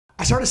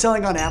I started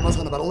selling on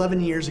Amazon about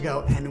 11 years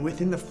ago, and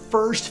within the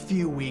first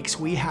few weeks,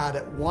 we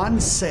had one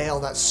sale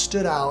that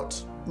stood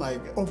out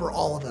like over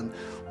all of them.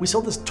 We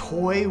sold this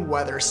toy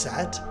weather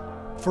set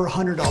for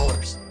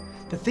 $100.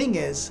 The thing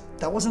is,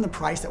 that wasn't the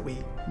price that we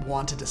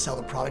wanted to sell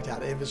the product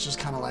at. It was just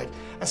kind of like,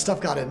 as stuff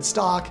got in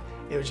stock,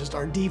 it was just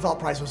our default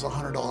price was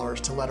 $100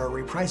 to let our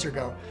repricer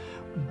go.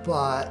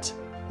 But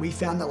we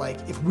found that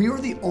like, if we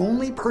were the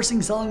only person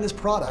selling this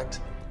product,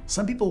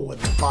 some people would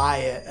buy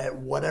it at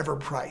whatever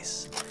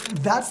price.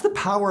 That's the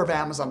power of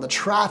Amazon, the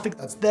traffic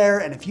that's there,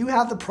 and if you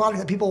have the product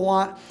that people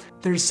want,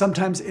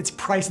 sometimes it's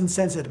price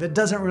insensitive. It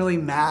doesn't really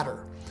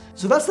matter.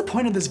 So that's the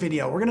point of this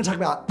video. We're gonna talk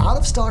about out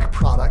of stock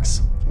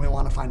products. We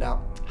wanna find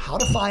out how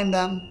to find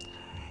them,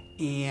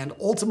 and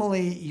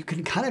ultimately you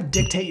can kind of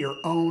dictate your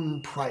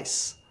own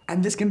price.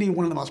 And this can be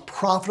one of the most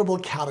profitable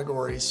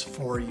categories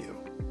for you.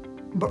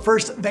 But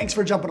first, thanks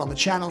for jumping on the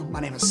channel.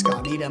 My name is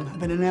Scott Needham. I've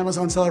been an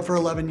Amazon seller for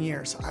 11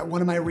 years. One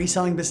of my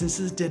reselling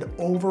businesses did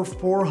over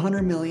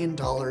 $400 million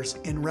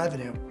in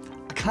revenue.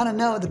 I kind of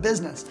know the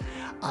business.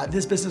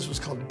 This business was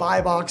called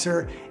Buy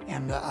Boxer,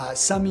 and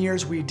some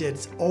years we did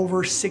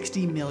over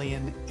 60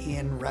 million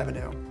in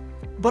revenue.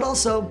 But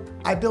also,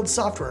 I build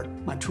software.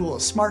 My tool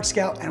is Smart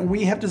Scout, and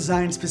we have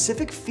designed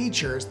specific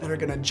features that are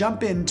gonna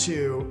jump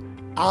into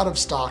out of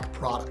stock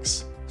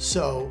products.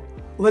 So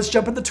let's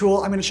jump in the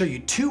tool. I'm gonna show you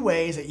 2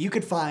 ways that you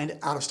could find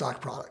out of stock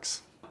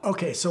products.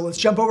 Okay, so let's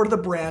jump over to the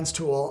brands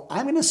tool.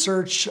 I'm gonna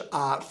search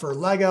for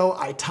Lego.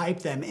 I type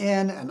them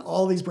in, and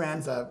all these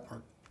brands that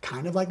are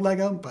kind of like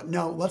Lego, but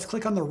no, let's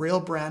click on the real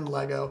brand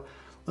Lego.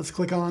 Let's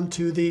click on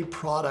to the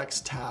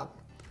products tab.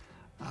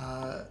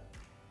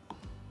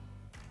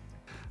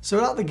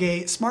 So out the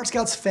gate, Smart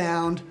Scouts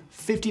found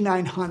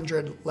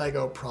 5,900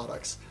 Lego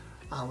products.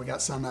 We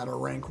got some that are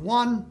rank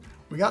 1.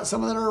 We got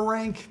some that are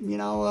rank,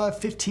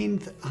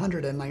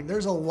 1,500, and like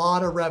there's a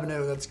lot of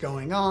revenue that's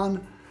going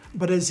on.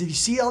 But as you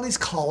see all these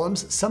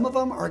columns, some of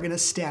them are gonna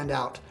stand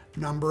out.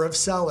 Number of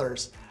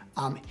sellers.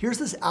 Here's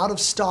this out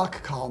of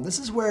stock column. This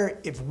is where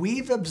if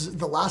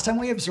the last time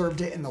we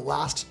observed it in the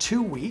last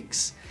 2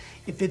 weeks,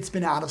 if it's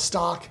been out of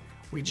stock,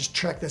 we just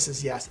check this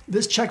as yes.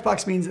 This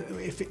checkbox means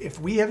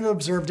if we have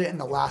observed it in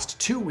the last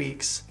 2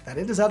 weeks that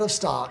it is out of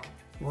stock,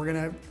 we're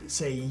gonna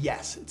say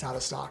yes, it's out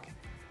of stock.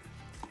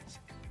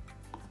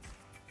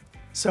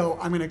 So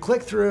I'm gonna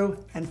click through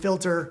and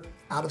filter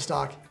out of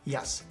stock,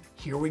 yes.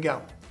 Here we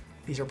go.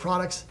 These are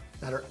products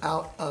that are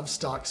out of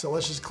stock. So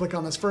let's just click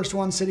on this first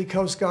one, City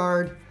Coast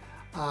Guard.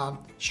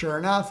 Sure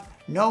enough,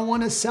 no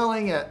one is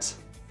selling it.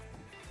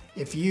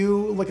 If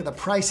you look at the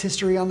price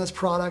history on this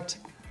product,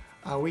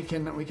 we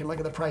can look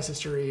at the price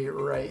history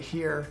right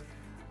here.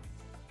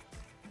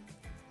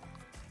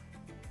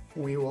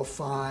 We will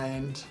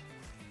find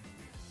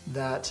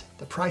that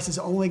the price has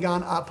only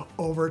gone up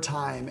over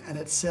time, and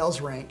its sales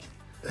rank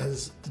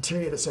has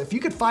deteriorated. So if you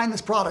could find this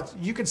product,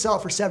 you could sell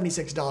it for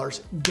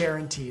 $76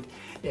 guaranteed.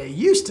 It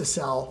used to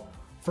sell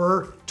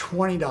for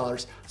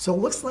 $20. So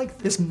it looks like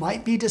this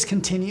might be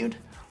discontinued,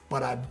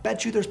 but I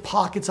bet you there's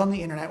pockets on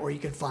the internet where you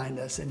can find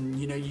this, and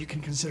you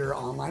can consider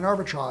online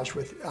arbitrage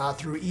with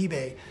through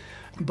eBay.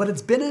 But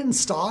it's been in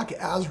stock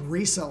as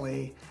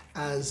recently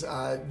as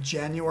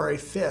January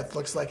 5th.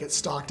 Looks like it's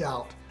stocked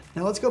out.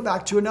 Now let's go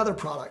back to another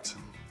product.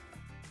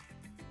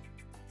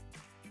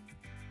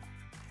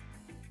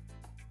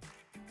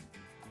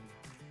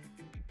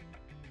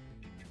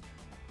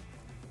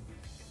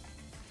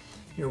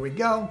 Here we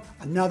go,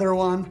 another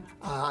one.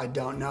 I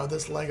don't know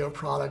this Lego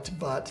product,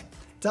 but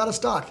it's out of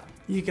stock.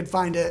 You can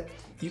find it.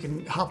 You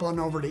can hop on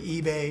over to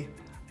eBay.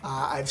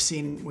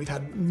 We've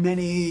had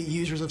many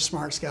users of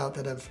Smart Scout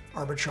that have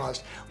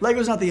arbitraged.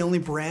 Lego's not the only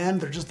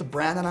brand. They're just the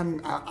brand that I'm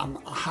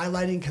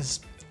highlighting because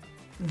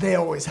they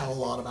always have a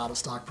lot of out of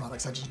stock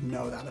products. I just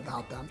know that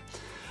about them.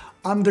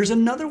 There's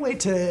another way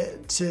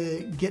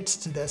to get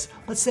to this.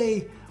 Let's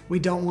say we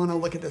don't want to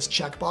look at this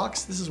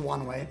checkbox. This is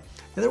one way.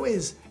 The other way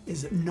is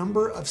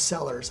number of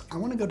sellers. I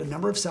want to go to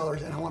number of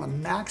sellers, and I want a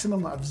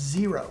maximum of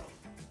 0.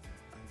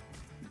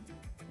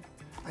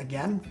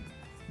 Again,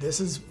 this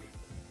is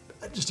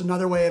just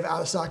another way of out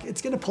of stock. It's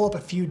going to pull up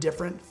a few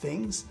different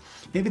things.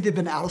 Maybe they've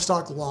been out of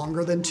stock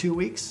longer than 2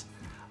 weeks.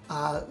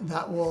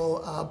 That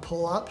will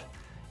pull up.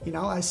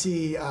 I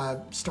see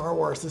Star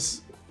Wars.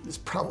 This is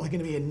probably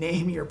going to be a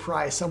name your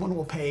price. Someone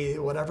will pay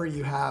whatever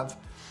you have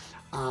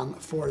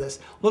for this.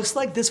 Looks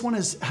like this one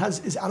is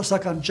out of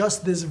stock on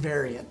just this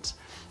variant,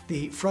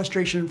 the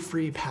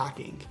frustration-free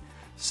packing.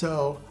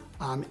 So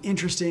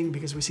interesting,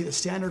 because we see the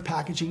standard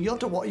packaging. You'll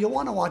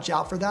want to watch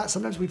out for that.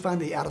 Sometimes we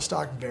find the out of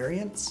stock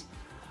variants.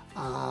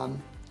 But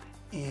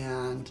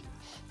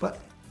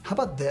how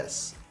about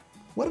this?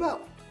 What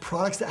about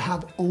products that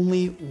have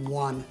only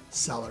one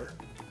seller?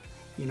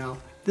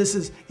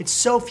 It's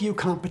so few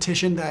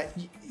competition that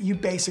you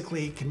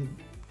basically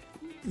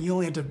you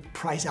only have to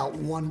price out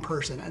one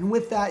person. And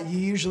with that, you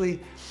usually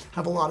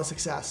have a lot of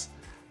success.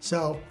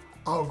 So,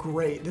 oh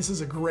great, this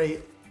is a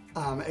great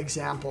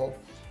example.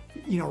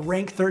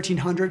 Rank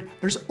 1300,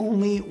 there's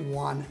only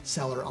one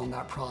seller on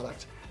that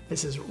product.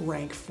 This is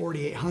rank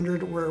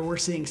 4800, where we're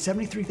seeing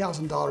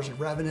 $73,000 of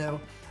revenue.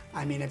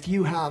 I mean, if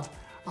you have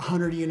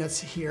 100 units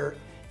here,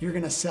 you're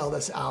gonna sell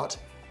this out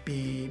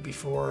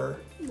before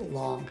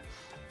long.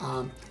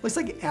 Looks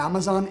like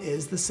Amazon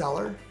is the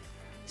seller.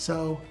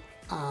 So,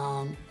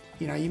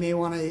 you know, you may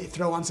want to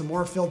throw on some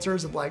more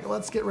filters of like,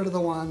 let's get rid of the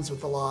ones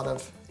with a lot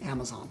of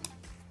Amazon.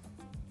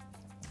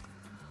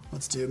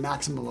 Let's do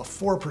maximum of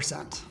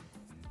 4%.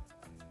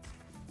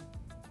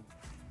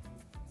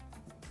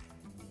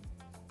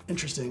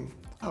 Interesting.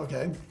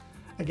 Okay.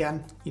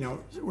 Again, you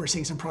know, we're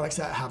seeing some products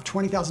that have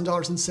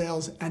 $20,000 in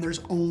sales and there's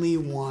only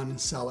one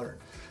seller.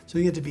 So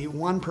you get to be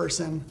one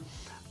person.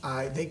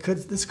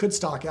 This could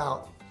stock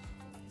out.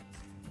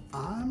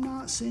 I'm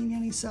not seeing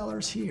any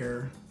sellers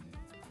here.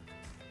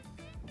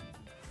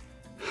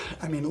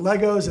 I mean,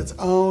 Lego's its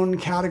own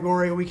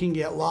category. We can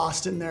get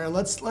lost in there.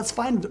 Let's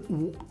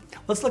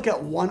look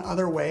at one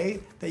other way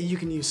that you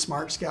can use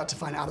Smart Scout to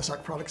find out of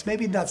stock products.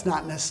 Maybe that's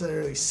not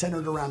necessarily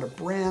centered around a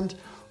brand.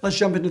 Let's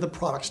jump into the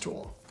products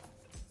tool.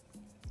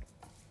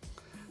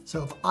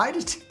 So if I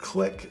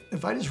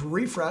just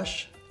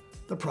refresh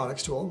the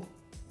products tool,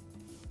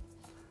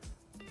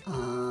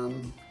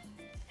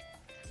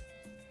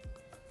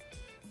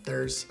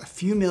 there's a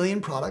few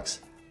million products,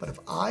 but if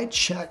I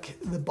check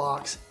the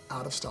box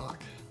out of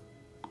stock,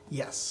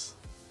 yes,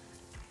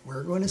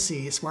 we're going to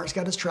see Smart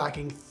Scout is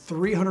tracking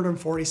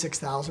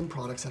 346,000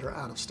 products that are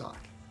out of stock.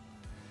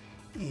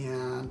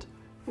 And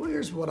well,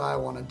 here's what I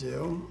want to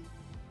do.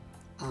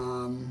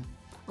 I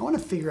want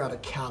to figure out a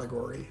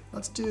category.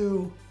 Let's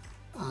do,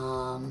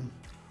 well,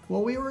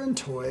 we were in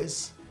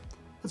toys.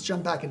 Let's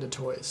jump back into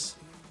toys.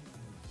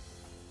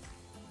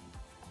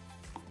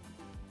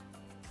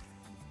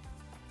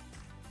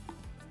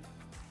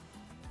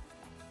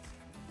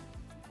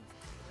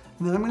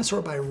 And then I'm going to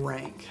sort by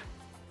rank.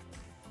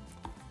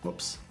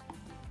 Whoops.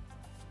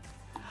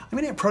 I'm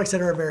going to get products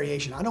that are a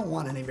variation. I don't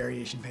want any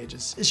variation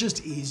pages. It's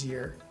just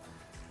easier.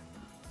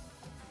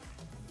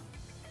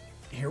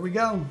 Here we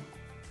go.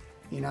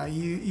 You know,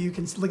 you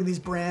can look at these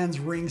brands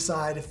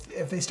ringside.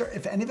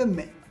 If any of them,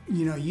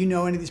 you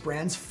know any of these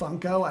brands,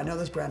 Funko, I know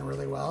this brand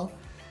really well.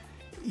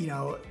 You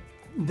know,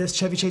 this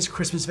Chevy Chase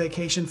Christmas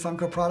Vacation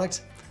Funko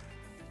product,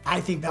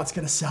 I think that's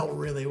going to sell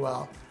really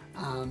well.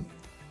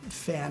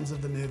 Fans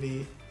of the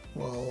movie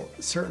will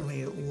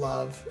certainly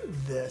love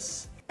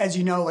this. As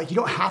you know, like you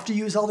don't have to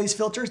use all these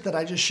filters that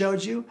I just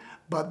showed you,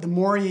 but the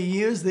more you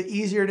use, the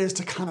easier it is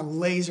to kind of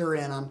laser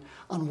in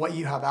on what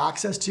you have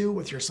access to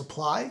with your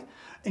supply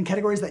in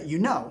categories that you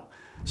know.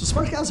 So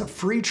Smart Scout is a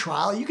free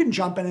trial. You can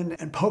jump in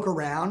and poke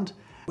around.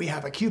 We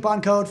have a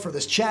coupon code for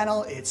this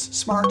channel. It's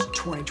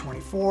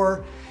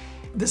SMART2024.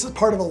 This is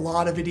part of a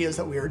lot of videos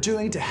that we are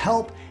doing to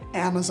help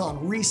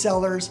Amazon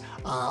resellers,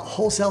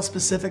 wholesale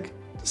specific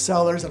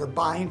sellers that are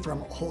buying from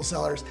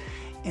wholesalers.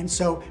 And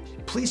so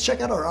please check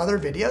out our other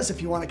videos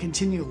if you want to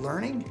continue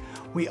learning.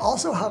 We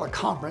also have a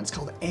conference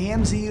called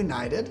AMZ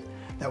United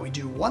that we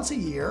do once a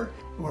year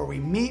where we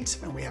meet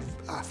and we have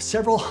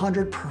several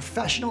hundred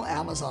professional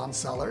Amazon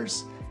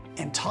sellers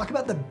and talk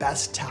about the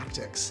best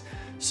tactics.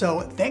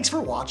 So thanks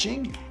for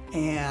watching.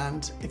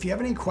 And if you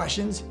have any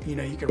questions, you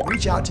can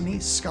reach out to me,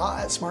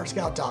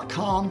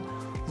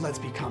 scott@smartscout.com. Let's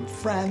become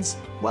friends.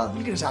 Well,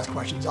 you can just ask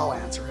questions, I'll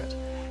answer it.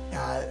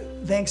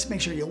 Thanks, make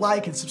sure you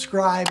like and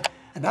subscribe.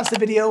 And that's the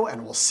video,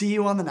 and we'll see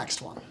you on the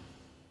next one.